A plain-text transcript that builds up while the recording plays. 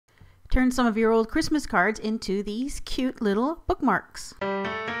Turn some of your old Christmas cards into these cute little bookmarks.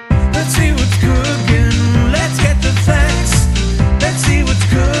 Let's see what's cooking. Let's get the facts. Let's see what's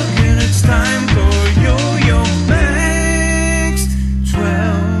cooking. It's time for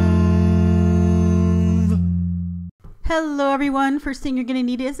yoyomax12. Hello everyone. First thing you're going to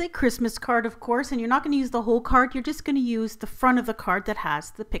need is a Christmas card, of course, and you're not going to use the whole card. You're just going to use the front of the card that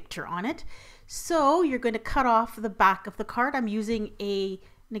has the picture on it. So you're going to cut off the back of the card. I'm using an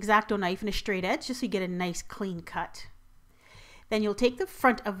X-Acto knife and a straight edge just so you get a nice clean cut. Then you'll take the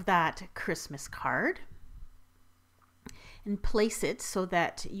front of that Christmas card and place it so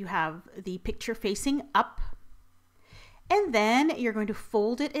that you have the picture facing up. And then you're going to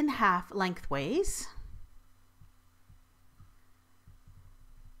fold it in half lengthways.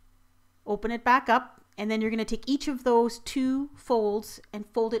 Open it back up, and then you're going to take each of those two folds and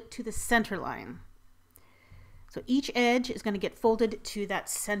fold it to the center line. So each edge is going to get folded to that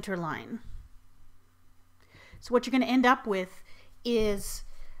center line. So what you're going to end up with is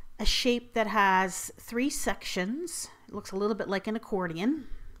a shape that has 3 sections. It looks a little bit like an accordion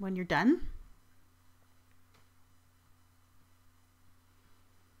when you're done.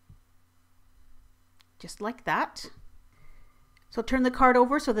 Just like that. So turn the card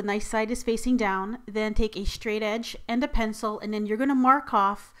over so the nice side is facing down. Then take a straight edge and a pencil, and then you're going to mark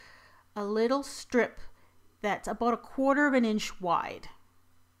off a little strip that's about 1/4 inch wide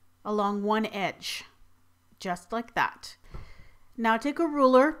along one edge, just like that. Now take a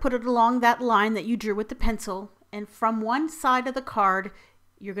ruler, put it along that line that you drew with the pencil, and from one side of the card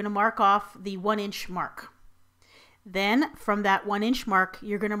you're going to mark off the 1 inch mark. Then from that 1 inch mark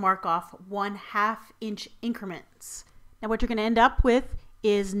you're going to mark off 1/2 inch increments. Now what you're going to end up with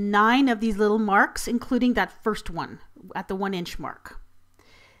is 9 of these little marks, including that first one at the 1 inch mark.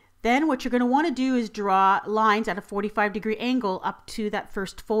 Then what you're going to want to do is draw lines at a 45-degree angle up to that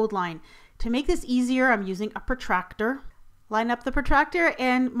first fold line. To make this easier, I'm using a protractor. Line up the protractor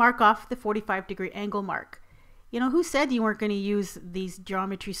and mark off the 45-degree angle mark. You know, who said you weren't going to use these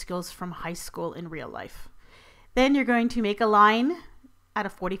geometry skills from high school in real life? Then you're going to make a line at a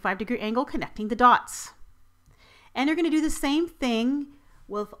 45-degree angle connecting the dots. And you're going to do the same thing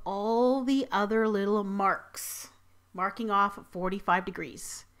with all the other little marks, marking off 45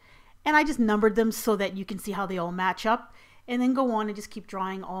 degrees. And I just numbered them so that you can see how they all match up, and then go on and just keep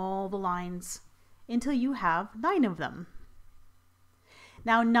drawing all the lines until you have 9 of them.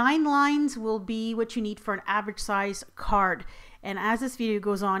 Now 9 lines will be what you need for an average size card, and as this video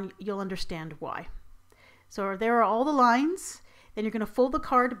goes on you'll understand why. So there are all the lines. Then you're going to fold the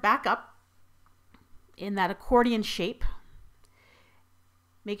card back up in that accordion shape.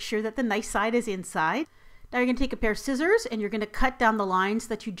 Make sure that the nice side is inside. Now you're going to take a pair of scissors and you're going to cut down the lines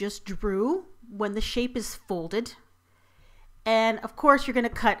that you just drew when the shape is folded. And of course you're going to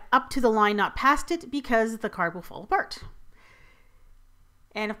cut up to the line, not past it, because the card will fall apart.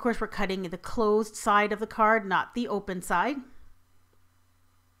 And of course we're cutting the closed side of the card, not the open side.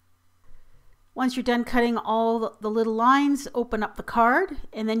 Once you're done cutting all the little lines, open up the card,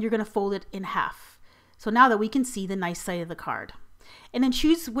 and then you're going to fold it in half. So now that we can see the nice side of the card. And then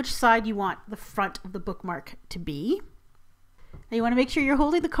choose which side you want the front of the bookmark to be. Now you want to make sure you're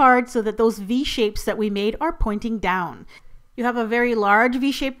holding the card so that those V shapes that we made are pointing down. You have a very large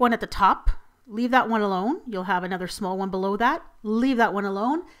V-shaped one at the top. Leave that one alone. You'll have another small one below that. Leave that one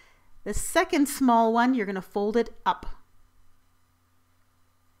alone. The second small one, you're going to fold it up.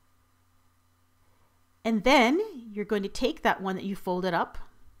 And then you're going to take that one that you folded up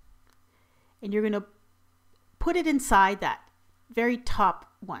and you're going to put it inside that very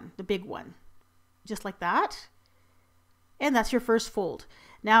top one, the big one, just like that. And that's your first fold.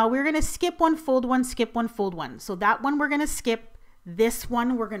 Now we're going to skip one, fold one, skip one, fold one. So that one we're going to skip. This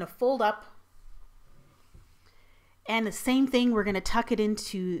one we're going to fold up. And the same thing, we're going to tuck it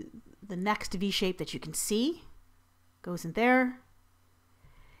into the next V shape that you can see. Goes in there.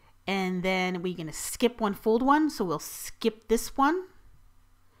 And then we're going to skip one, fold one. So we'll skip this one,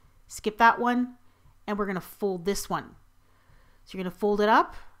 skip that one, and we're going to fold this one. So you're going to fold it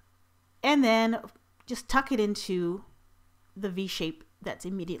up and then just tuck it into the V shape that's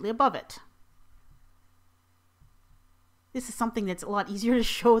immediately above it. This is something that's a lot easier to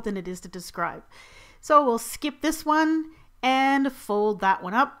show than it is to describe. So we'll skip this one and fold that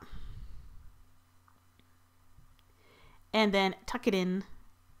one up. And then tuck it in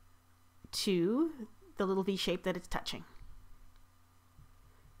to the little V shape that it's touching.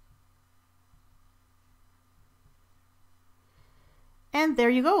 And there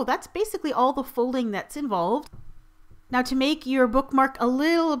you go. That's basically all the folding that's involved. Now to make your bookmark a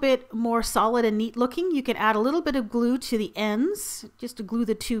little bit more solid and neat looking, you can add a little bit of glue to the ends, just to glue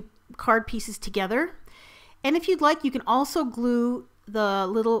the two card pieces together. And if you'd like, you can also glue the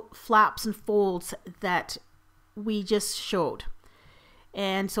little flaps and folds that we just showed.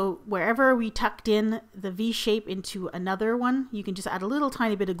 And so wherever we tucked in the V shape into another one, you can just add a little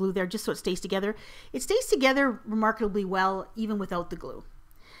tiny bit of glue there just so it stays together. It stays together remarkably well even without the glue.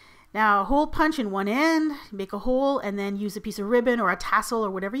 Now, a hole punch in one end, make a hole, and then use a piece of ribbon or a tassel or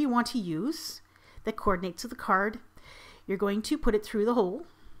whatever you want to use that coordinates with the card. You're going to put it through the hole.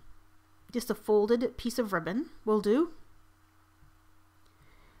 Just a folded piece of ribbon will do.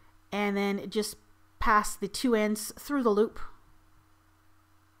 And then just pass the two ends through the loop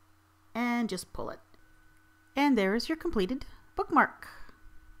and just pull it. And there is your completed bookmark.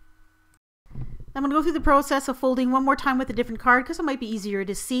 I'm going to go through the process of folding one more time with a different card because it might be easier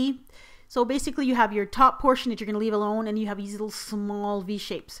to see. So basically you have your top portion that you're going to leave alone, and you have these little small V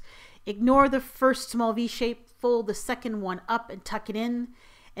shapes. Ignore the first small V shape, fold the second one up and tuck it in,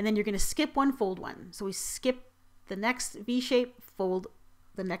 and then you're going to skip one, fold one. So we skip the next V shape, fold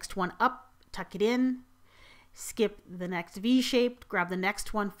the next one up, tuck it in, skip the next V shape, grab the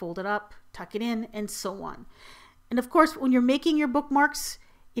next one, fold it up, tuck it in, and so on. And of course, when you're making your bookmarks,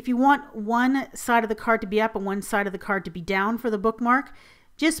 if you want one side of the card to be up and one side of the card to be down for the bookmark,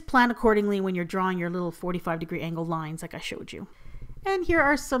 just plan accordingly when you're drawing your little 45-degree angled lines like I showed you. And here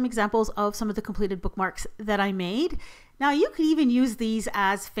are some examples of some of the completed bookmarks that I made. Now you could even use these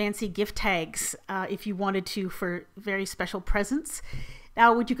as fancy gift tags if you wanted to for very special presents.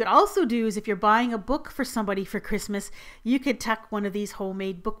 Now what you could also do is if you're buying a book for somebody for Christmas, you could tuck one of these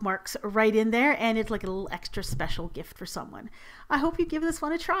homemade bookmarks right in there, and it's like a little extra special gift for someone. I hope you give this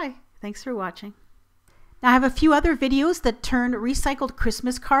one a try. Thanks for watching. Now I have a few other videos that turn recycled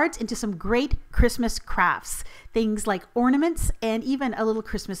Christmas cards into some great Christmas crafts. Things like ornaments and even a little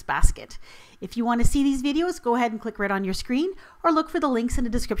Christmas basket. If you want to see these videos, go ahead and click right on your screen or look for the links in the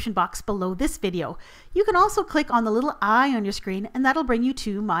description box below this video. You can also click on the little eye on your screen and that'll bring you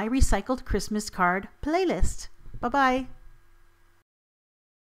to my recycled Christmas card playlist. Bye-bye.